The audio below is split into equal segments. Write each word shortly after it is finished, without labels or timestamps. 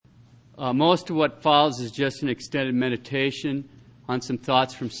Most of what follows is just an extended meditation on some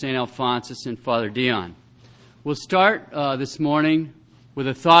thoughts from St. Alphonsus and Father Dion. We'll start this morning with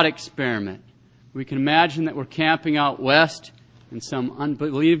a thought experiment. We can imagine that we're camping out west in some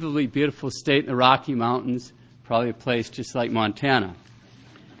unbelievably beautiful state in the Rocky Mountains, probably a place just like Montana.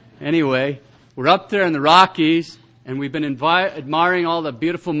 Anyway, we're up there in the Rockies, and we've been admiring all the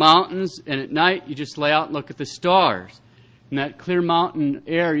beautiful mountains, and at night you just lay out and look at the stars. In that clear mountain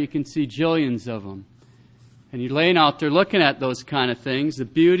air, you can see jillions of them. And you're laying out there looking at those kind of things, the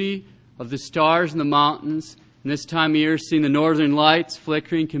beauty of the stars and the mountains. And this time of year, seeing the northern lights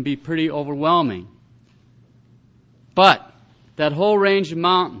flickering can be pretty overwhelming. But that whole range of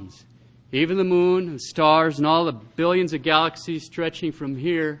mountains, even the moon, the stars, and all the billions of galaxies stretching from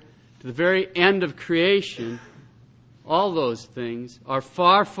here to the very end of creation, all those things are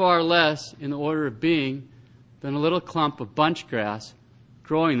far, far less in the order of being than a little clump of bunch grass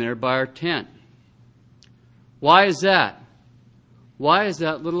growing there by our tent. Why is that? Why is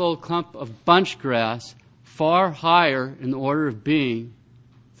that little old clump of bunch grass far higher in the order of being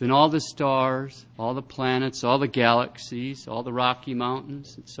than all the stars, all the planets, all the galaxies, all the Rocky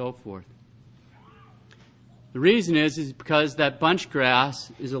Mountains, and so forth? The reason is because that bunch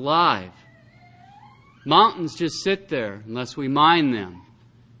grass is alive. Mountains just sit there unless we mine them.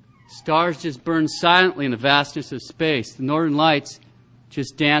 Stars just burn silently in the vastness of space. The northern lights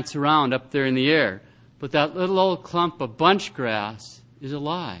just dance around up there in the air. But that little old clump of bunch grass is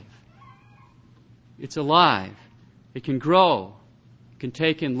alive. It's alive. It can grow. It can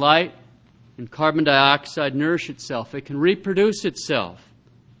take in light and carbon dioxide, nourish itself. It can reproduce itself.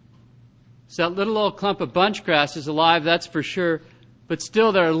 So that little old clump of bunch grass is alive, that's for sure. But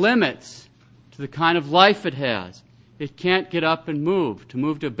still there are limits to the kind of life it has. It can't get up and move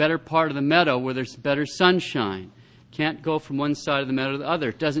to a better part of the meadow where there's better sunshine. Can't go from one side of the meadow to the other.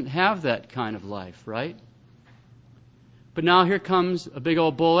 It doesn't have that kind of life, right? But now here comes a big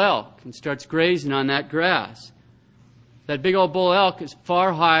old bull elk and starts grazing on that grass. That big old bull elk is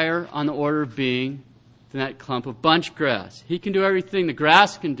far higher on the order of being than that clump of bunch grass. He can do everything the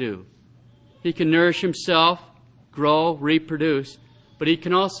grass can do. He can nourish himself, grow, reproduce, but he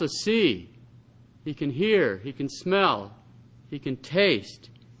can also see. He can hear, he can smell, he can taste,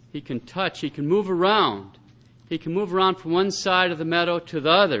 he can touch, he can move around. He can move around from one side of the meadow to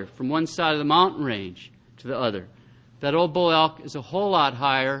the other, from one side of the mountain range to the other. That old bull elk is a whole lot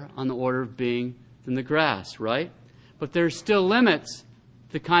higher on the order of being than the grass, right? But there's still limits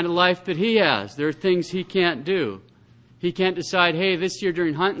to the kind of life that he has. There are things he can't do. He can't decide, hey, this year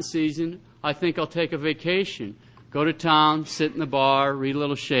during hunting season, I think I'll take a vacation. Go to town, sit in the bar, read a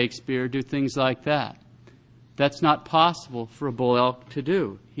little Shakespeare, do things like that. That's not possible for a bull elk to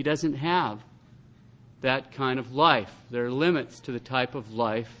do. He doesn't have that kind of life. There are limits to the type of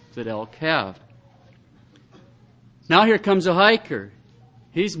life that elk have. Now here comes a hiker.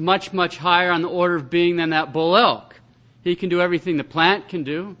 He's much, much higher on the order of being than that bull elk. He can do everything the plant can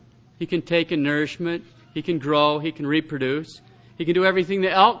do. He can take in nourishment. He can grow. He can reproduce. He can do everything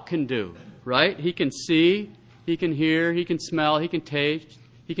the elk can do, right? He can see. He can hear, he can smell, he can taste,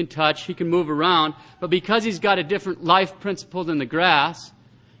 he can touch, he can move around. But because he's got a different life principle than the grass,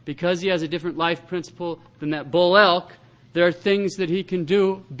 because he has a different life principle than that bull elk, there are things that he can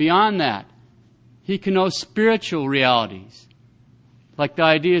do beyond that. He can know spiritual realities, like the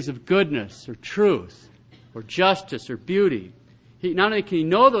ideas of goodness or truth or justice or beauty. Not only can he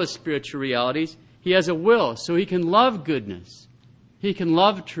know those spiritual realities, he has a will, so he can love goodness. He can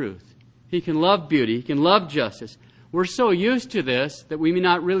love truth. He can love beauty. He can love justice. We're so used to this that we may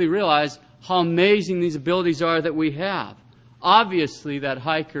not really realize how amazing these abilities are that we have. Obviously, that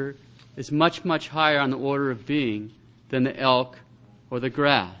hiker is much, much higher on the order of being than the elk or the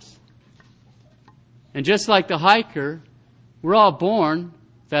grass. And just like the hiker, we're all born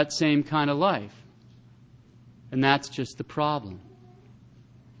that same kind of life. And that's just the problem.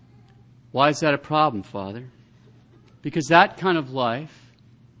 Why is that a problem, Father? Because that kind of life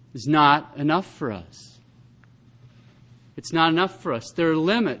is not enough for us. It's not enough for us. There are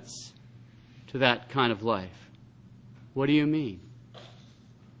limits to that kind of life. What do you mean?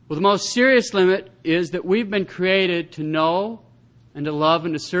 Well, the most serious limit is that we've been created to know and to love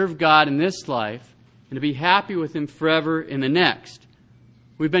and to serve God in this life and to be happy with Him forever in the next.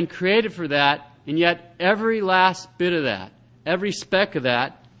 We've been created for that, and yet every last bit of that, every speck of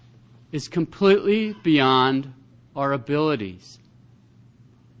that, is completely beyond our abilities.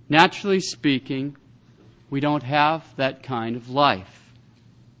 Naturally speaking, we don't have that kind of life.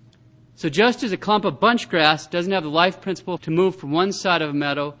 So just as a clump of bunch grass doesn't have the life principle to move from one side of a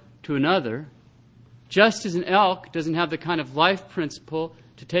meadow to another, just as an elk doesn't have the kind of life principle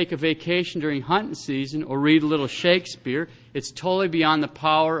to take a vacation during hunting season or read a little Shakespeare. It's totally beyond the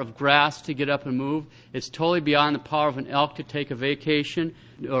power of grass to get up and move. It's totally beyond the power of an elk to take a vacation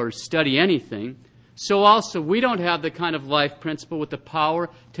or study anything. So also, we don't have the kind of life principle with the power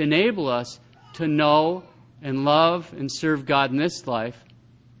to enable us to know and love and serve God in this life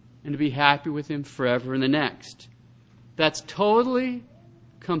and to be happy with Him forever in the next. That's totally,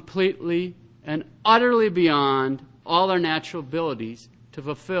 completely, and utterly beyond all our natural abilities to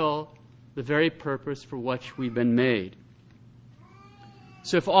fulfill the very purpose for which we've been made.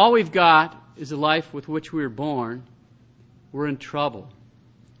 So if all we've got is a life with which we were born, we're in trouble.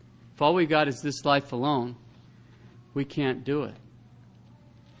 If all we've got is this life alone, we can't do it.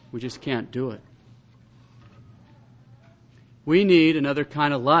 We just can't do it. We need another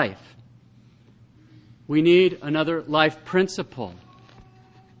kind of life. We need another life principle.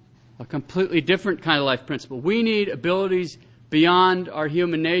 A completely different kind of life principle. We need abilities beyond our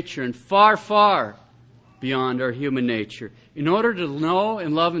human nature and far, far beyond our human nature. In order to know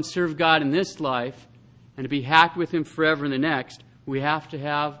and love and serve God in this life and to be happy with Him forever in the next, we have to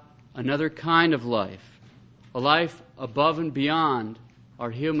have another kind of life. A life above and beyond our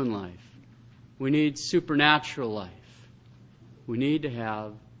human life. We need supernatural life. We need to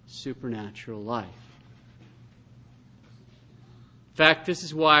have supernatural life. In fact, this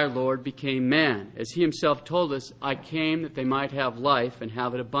is why our Lord became man. As He Himself told us, I came that they might have life and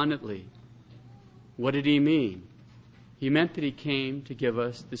have it abundantly. What did He mean? He meant that He came to give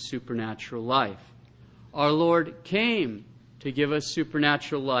us the supernatural life. Our Lord came to give us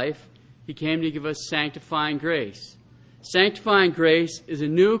supernatural life. He came to give us sanctifying grace. Sanctifying grace is a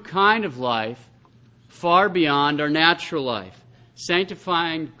new kind of life far beyond our natural life.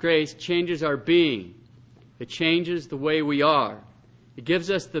 Sanctifying grace changes our being. It changes the way we are. It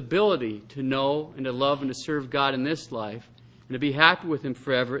gives us the ability to know and to love and to serve God in this life and to be happy with Him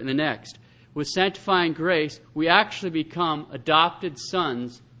forever in the next. With sanctifying grace, we actually become adopted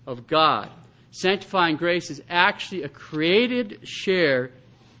sons of God. Sanctifying grace is actually a created share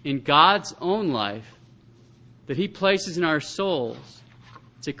in God's own life that He places in our souls.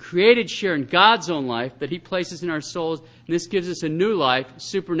 It's a created share in God's own life that He places in our souls, and this gives us a new life,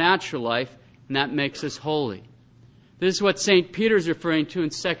 supernatural life, and that makes us holy. This is what St. Peter is referring to in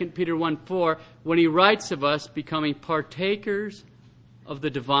 2 Peter 1:4 when he writes of us becoming partakers of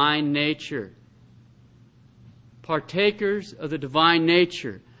the divine nature. Partakers of the divine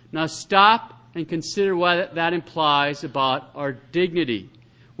nature. Now stop and consider what that implies about our dignity.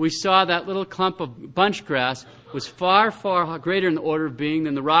 We saw that little clump of bunch grass was far, far greater in the order of being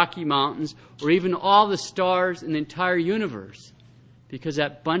than the Rocky Mountains or even all the stars in the entire universe, because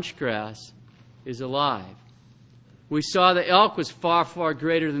that bunch grass is alive. We saw the elk was far, far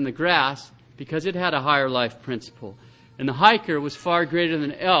greater than the grass because it had a higher life principle. And the hiker was far greater than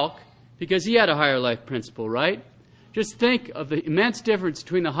the elk because he had a higher life principle, right? Just think of the immense difference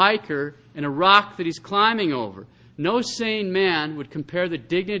between the hiker and a rock that he's climbing over. No sane man would compare the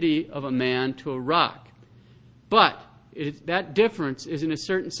dignity of a man to a rock. But that difference is in a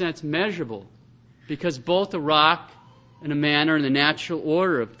certain sense measurable because both a rock and a man are in the natural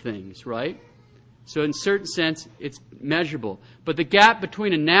order of things, right? So in a certain sense, it's measurable. But the gap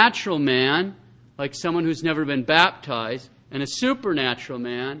between a natural man, like someone who's never been baptized, and a supernatural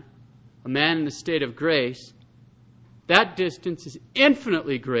man, a man in the state of grace, that distance is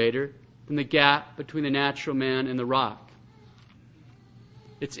infinitely greater than the gap between the natural man and the rock.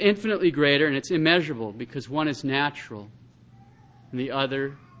 It's infinitely greater and it's immeasurable because one is natural and the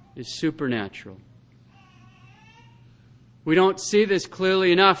other is supernatural. We don't see this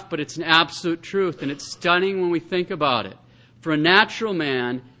clearly enough, but it's an absolute truth, and it's stunning when we think about it. For a natural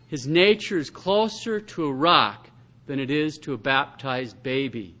man, his nature is closer to a rock than it is to a baptized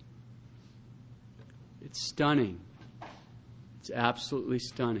baby. It's stunning. It's absolutely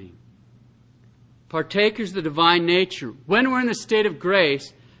stunning. Partakers of the divine nature. When we're in the state of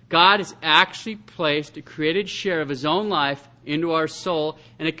grace, God has actually placed a created share of His own life into our soul,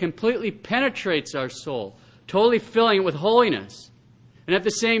 and it completely penetrates our soul, totally filling it with holiness. And at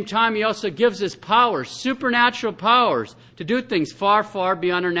the same time, He also gives us powers, supernatural powers, to do things far, far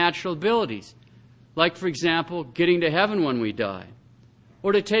beyond our natural abilities. Like, for example, getting to heaven when we die.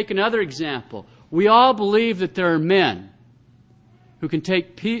 Or to take another example, we all believe that there are men who can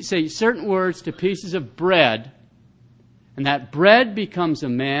say certain words to pieces of bread, and that bread becomes a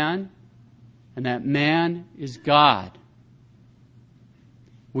man, and that man is God.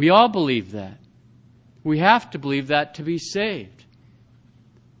 We all believe that. We have to believe that to be saved.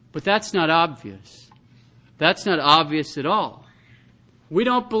 But that's not obvious. That's not obvious at all. We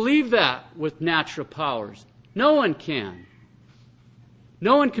don't believe that with natural powers. No one can.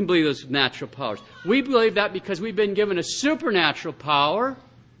 No one can believe those with natural powers. We believe that because we've been given a supernatural power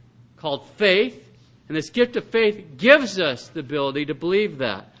called faith, and this gift of faith gives us the ability to believe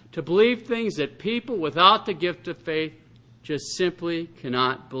that, to believe things that people without the gift of faith just simply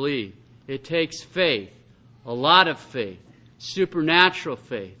cannot believe. It takes faith, a lot of faith, supernatural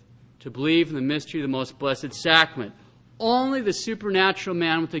faith, to believe in the mystery of the most blessed sacrament. Only the supernatural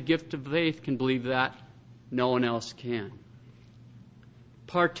man with the gift of faith can believe that. No one else can.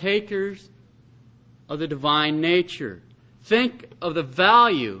 Partakers of the divine nature. Think of the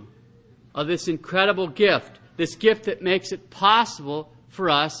value of this incredible gift, this gift that makes it possible for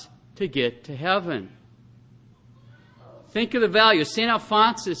us to get to heaven. Think of the value. St.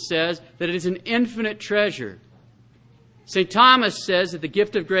 Alphonsus says that it is an infinite treasure. St. Thomas says that the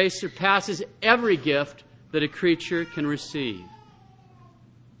gift of grace surpasses every gift that a creature can receive.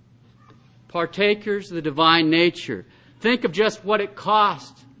 Partakers of the divine nature. Think of just what it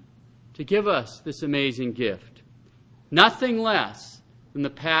cost to give us this amazing gift. Nothing less than the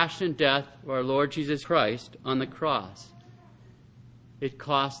passion and death of our Lord Jesus Christ on the cross. It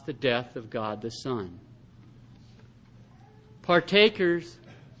cost the death of God the Son. Partakers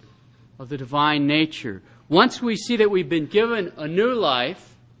of the divine nature. Once we see that we've been given a new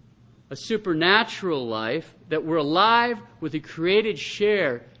life, a supernatural life, that we're alive with a created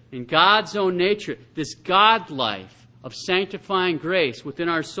share in God's own nature, this God life of sanctifying grace within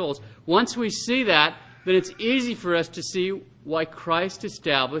our souls. Once we see that, then it's easy for us to see why Christ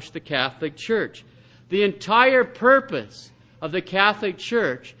established the Catholic Church. The entire purpose of the Catholic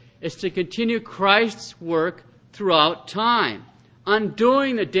Church is to continue Christ's work throughout time,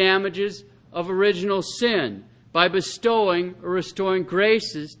 undoing the damages of original sin by bestowing or restoring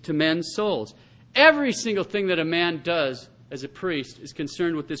graces to men's souls. Every single thing that a man does as a priest is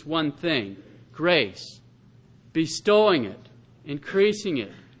concerned with this one thing, grace. Bestowing it, increasing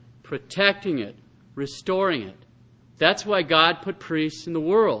it, protecting it, restoring it. That's why God put priests in the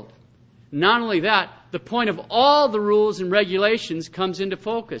world. Not only that, the point of all the rules and regulations comes into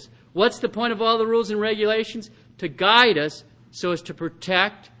focus. What's the point of all the rules and regulations? To guide us so as to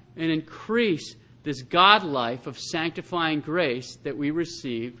protect and increase this God life of sanctifying grace that we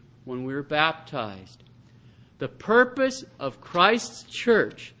received when we were baptized. The purpose of Christ's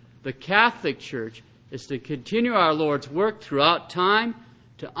church, the Catholic Church, is to continue our Lord's work throughout time,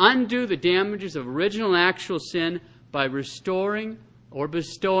 to undo the damages of original and actual sin by restoring or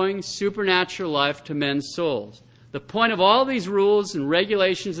bestowing supernatural life to men's souls. The point of all these rules and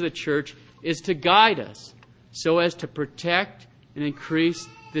regulations of the church is to guide us so as to protect and increase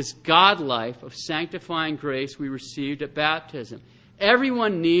this God life of sanctifying grace we received at baptism.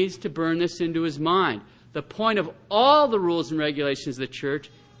 Everyone needs to burn this into his mind. The point of all the rules and regulations of the church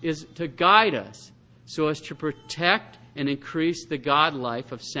is to guide us so as to protect and increase the God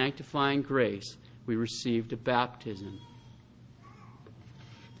life of sanctifying grace we received at baptism.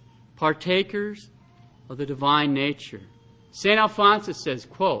 Partakers of the divine nature. St. Alphonsus says,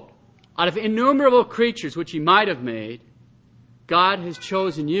 quote, "Out of innumerable creatures which he might have made, God has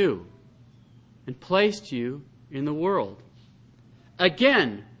chosen you and placed you in the world.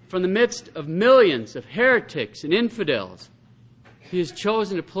 Again, from the midst of millions of heretics and infidels, he has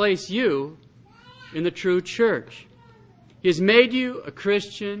chosen to place you in the true church. He has made you a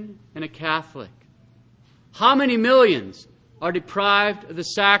Christian and a Catholic. How many millions are deprived of the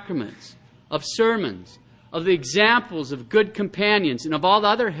sacraments, of sermons, of the examples of good companions, and of all the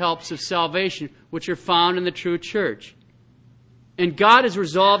other helps of salvation which are found in the true church? And God has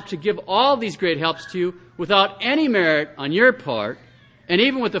resolved to give all these great helps to you without any merit on your part, and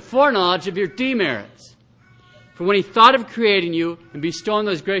even with the foreknowledge of your demerits. For when he thought of creating you and bestowing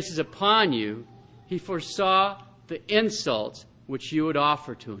those graces upon you, he foresaw the insults which you would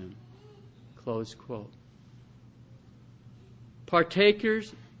offer to him." Close quote.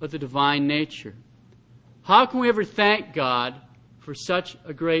 Partakers of the divine nature. How can we ever thank God for such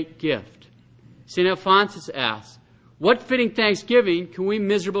a great gift? St. Alphonsus asks, what fitting thanksgiving can we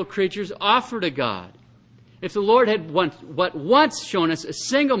miserable creatures offer to God? If the Lord had once shown us a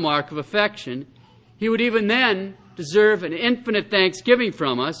single mark of affection, he would even then deserve an infinite thanksgiving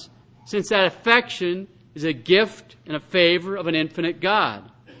from us, since that affection is a gift and a favor of an infinite God.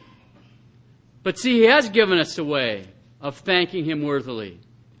 But see, he has given us a way of thanking him worthily,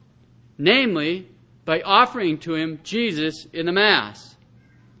 namely by offering to him Jesus in the Mass.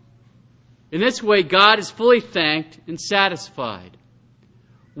 In this way, God is fully thanked and satisfied.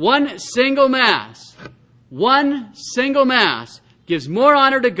 One single Mass gives more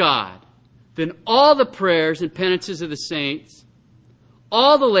honor to God than all the prayers and penances of the saints,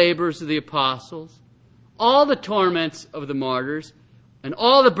 all the labors of the apostles, all the torments of the martyrs, and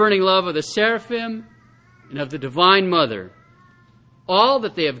all the burning love of the seraphim and of the Divine Mother, all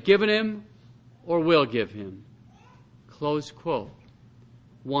that they have given him or will give him. Close quote.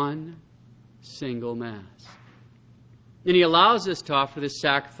 One single Mass. And he allows us to offer this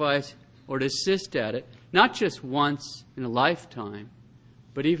sacrifice or to assist at it, not just once in a lifetime,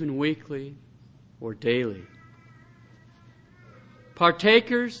 but even weekly or daily.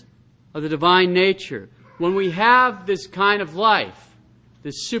 Partakers of the divine nature, when we have this kind of life,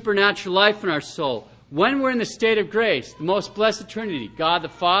 this supernatural life in our soul, when we're in the state of grace, the most blessed Trinity, God the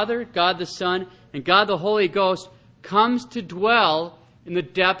Father, God the Son, and God the Holy Ghost, comes to dwell in the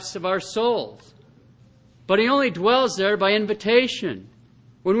depths of our souls. But he only dwells there by invitation.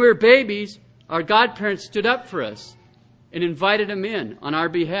 When we were babies, our godparents stood up for us and invited him in on our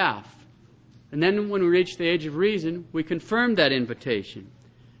behalf. And then when we reached the age of reason, we confirmed that invitation.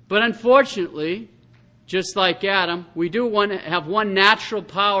 But unfortunately, just like Adam, we do have one natural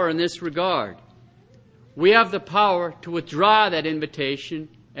power in this regard. We have the power to withdraw that invitation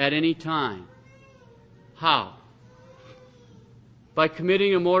at any time. How? By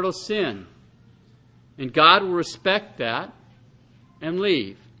committing a mortal sin. And God will respect that and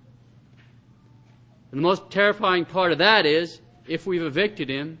leave. And the most terrifying part of that is, if we've evicted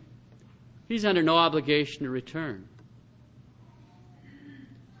him, he's under no obligation to return.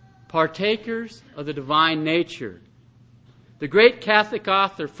 Partakers of the divine nature. The great Catholic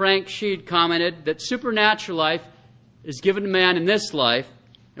author Frank Sheed commented that supernatural life is given to man in this life,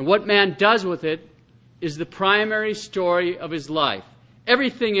 and what man does with it is the primary story of his life.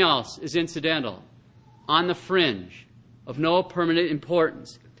 Everything else is incidental, on the fringe, of no permanent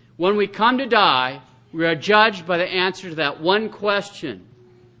importance. When we come to die, we are judged by the answer to that one question,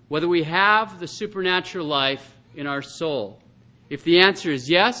 whether we have the supernatural life in our soul. If the answer is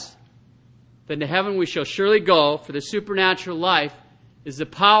yes, then to heaven we shall surely go, for the supernatural life is the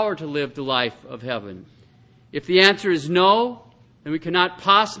power to live the life of heaven. If the answer is no, then we cannot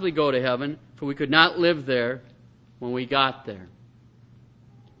possibly go to heaven, for we could not live there when we got there.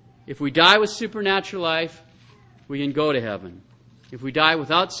 If we die with supernatural life, we can go to heaven. If we die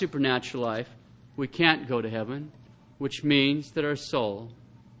without supernatural life, we can't go to heaven, which means that our soul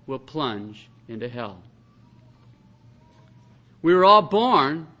will plunge into hell. We were all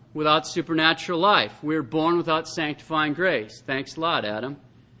born without supernatural life. We were born without sanctifying grace. Thanks a lot, Adam.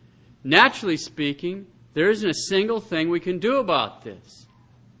 Naturally speaking, there isn't a single thing we can do about this.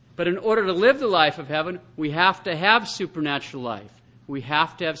 But in order to live the life of heaven, we have to have supernatural life. We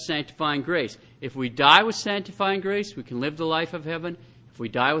have to have sanctifying grace. If we die with sanctifying grace, we can live the life of heaven. If we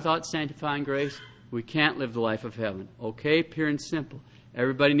die without sanctifying grace, we can't live the life of heaven. Okay, pure and simple.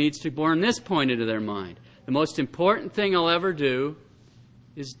 Everybody needs to burn this point into their mind. The most important thing I'll ever do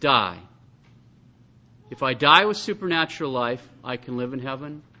is die. If I die with supernatural life, I can live in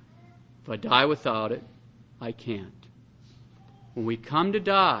heaven. If I die without it, I can't. When we come to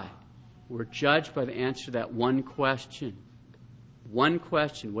die, we're judged by the answer to that one question. One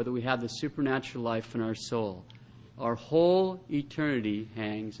question, whether we have the supernatural life in our soul. Our whole eternity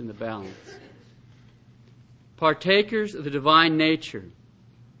hangs in the balance. Partakers of the divine nature.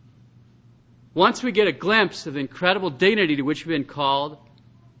 Once we get a glimpse of the incredible dignity to which we've been called,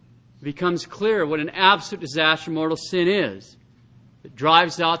 it becomes clear what an absolute disaster mortal sin is. It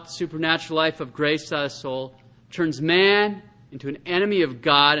drives out the supernatural life of grace out of the soul, turns man into an enemy of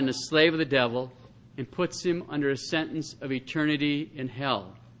God and a slave of the devil, and puts him under a sentence of eternity in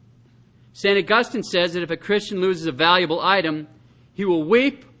hell. St. Augustine says that if a Christian loses a valuable item, he will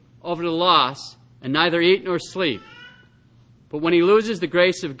weep over the loss and neither eat nor sleep. But when he loses the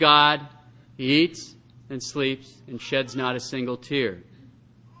grace of God, he eats and sleeps and sheds not a single tear.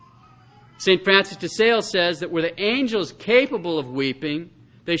 St. Francis de Sales says that were the angels capable of weeping,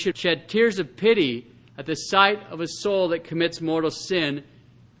 they should shed tears of pity at the sight of a soul that commits mortal sin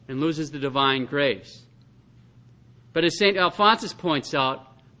and loses the divine grace. But as St. Alphonsus points out,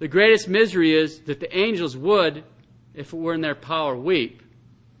 the greatest misery is that the angels would, if it were in their power, weep,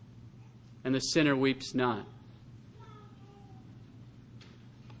 and the sinner weeps not.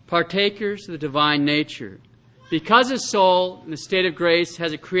 Partakers of the divine nature. Because a soul in the state of grace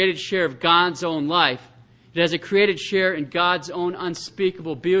has a created share of God's own life, it has a created share in God's own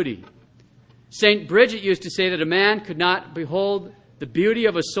unspeakable beauty. St. Bridget used to say that a man could not behold the beauty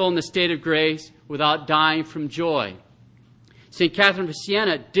of a soul in the state of grace without dying from joy. St. Catherine of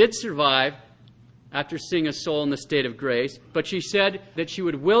Siena did survive after seeing a soul in the state of grace, but she said that she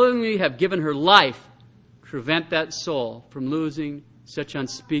would willingly have given her life to prevent that soul from losing such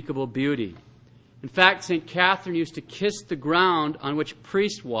unspeakable beauty. In fact, St. Catherine used to kiss the ground on which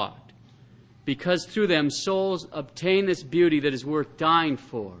priests walked. because through them souls obtain this beauty that is worth dying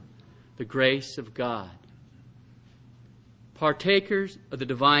for, the grace of God. Partakers of the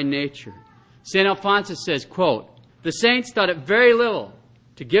divine nature. St. Alphonsus says, quote, "The saints thought it very little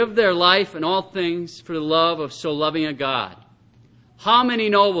to give their life and all things for the love of so loving a God. How many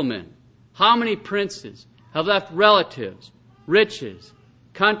noblemen, how many princes have left relatives, riches,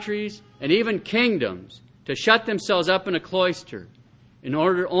 countries, and even kingdoms to shut themselves up in a cloister in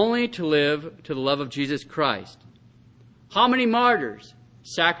order only to live to the love of Jesus Christ? How many martyrs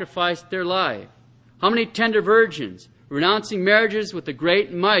sacrificed their life? How many tender virgins, renouncing marriages with the great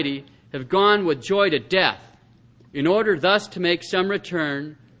and mighty, have gone with joy to death, in order thus to make some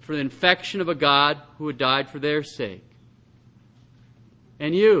return for the infection of a God who had died for their sake?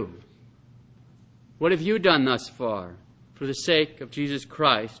 And you, what have you done thus far for the sake of Jesus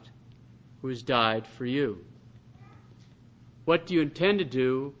Christ, who has died for you? What do you intend to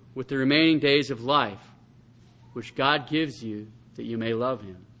do with the remaining days of life, which God gives you that you may love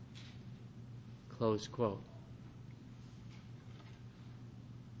Him?" Close quote.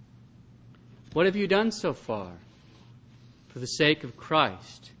 What have you done so far for the sake of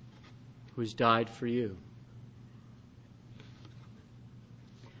Christ, who has died for you?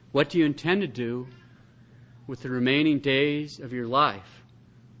 What do you intend to do with the remaining days of your life,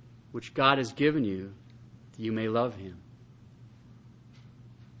 which God has given you that you may love Him?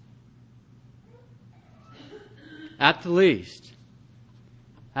 At the least,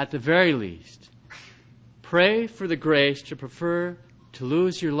 at the very least, pray for the grace to prefer to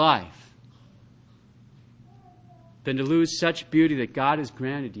lose your life than to lose such beauty that God has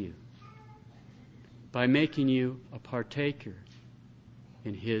granted you by making you a partaker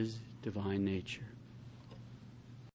in His divine nature.